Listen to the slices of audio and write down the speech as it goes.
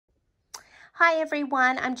Hi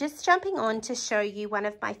everyone, I'm just jumping on to show you one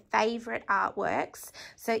of my favourite artworks.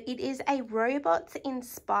 So it is a robots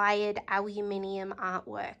inspired aluminium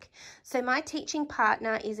artwork. So my teaching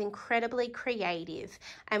partner is incredibly creative,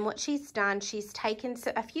 and what she's done, she's taken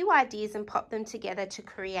a few ideas and popped them together to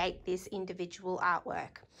create this individual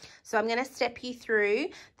artwork. So I'm going to step you through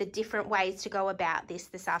the different ways to go about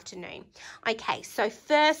this afternoon. Okay, so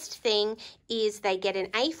first thing is they get an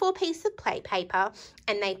A4 piece of plate paper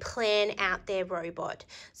and they plan out their robot.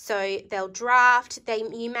 So they'll draft,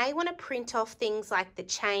 you may want to print off things like the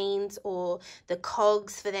chains or the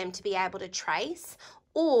cogs for them to be able to trace,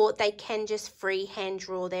 or they can just freehand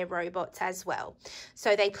draw their robots as well.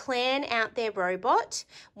 So they plan out their robot.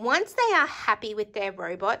 Once they are happy with their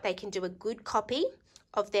robot, they can do a good copy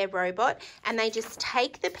of their robot, and they just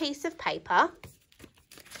take the piece of paper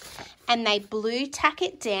and they blue tack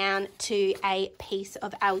it down to a piece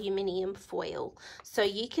of aluminium foil. So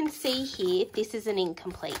you can see here, this is an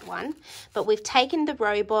incomplete one, but we've taken the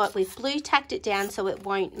robot, we've blue tacked it down so it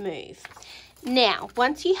won't move. Now,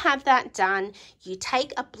 once you have that done, you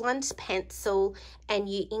take a blunt pencil and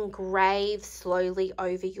you engrave slowly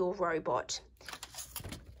over your robot.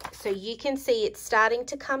 So you can see it's starting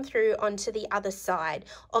to come through onto the other side.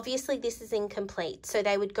 Obviously this is incomplete, so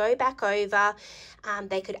they would go back over,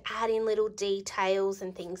 they could add in little details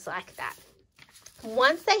and things like that.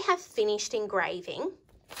 Once they have finished engraving,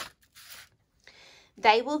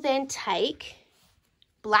 they will then take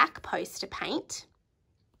black poster paint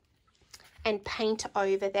and paint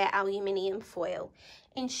over their aluminium foil,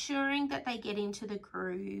 ensuring that they get into the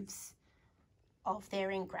grooves of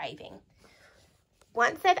their engraving.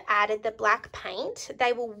 Once they've added the black paint,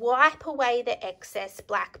 they will wipe away the excess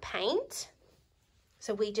black paint.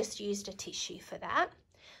 So we just used a tissue for that.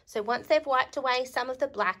 So once they've wiped away some of the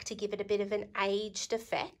black to give it a bit of an aged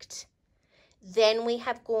effect, then we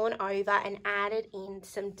have gone over and added in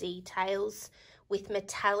some details with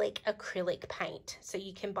metallic acrylic paint. So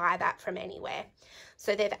you can buy that from anywhere.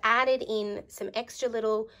 So they've added in some extra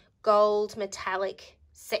little gold metallic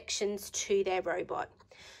sections to their robot.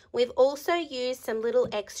 We've also used some little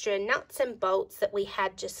extra nuts and bolts that we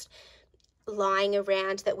had just lying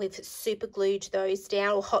around, that we've super glued those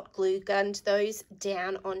down, or hot glue gunned those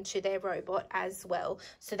down onto their robot as well.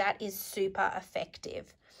 So that is super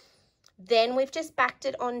effective. Then we've just backed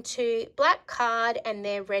it onto black card and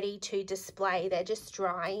they're ready to display. They're just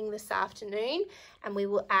drying this afternoon and we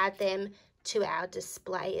will add them to our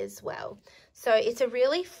display as well. So it's a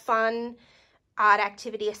really fun art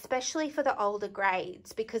activity, especially for the older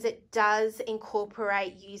grades, because it does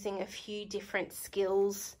incorporate using a few different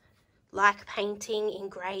skills like painting,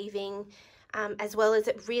 engraving, as well as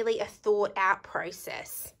it really a thought out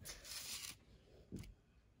process.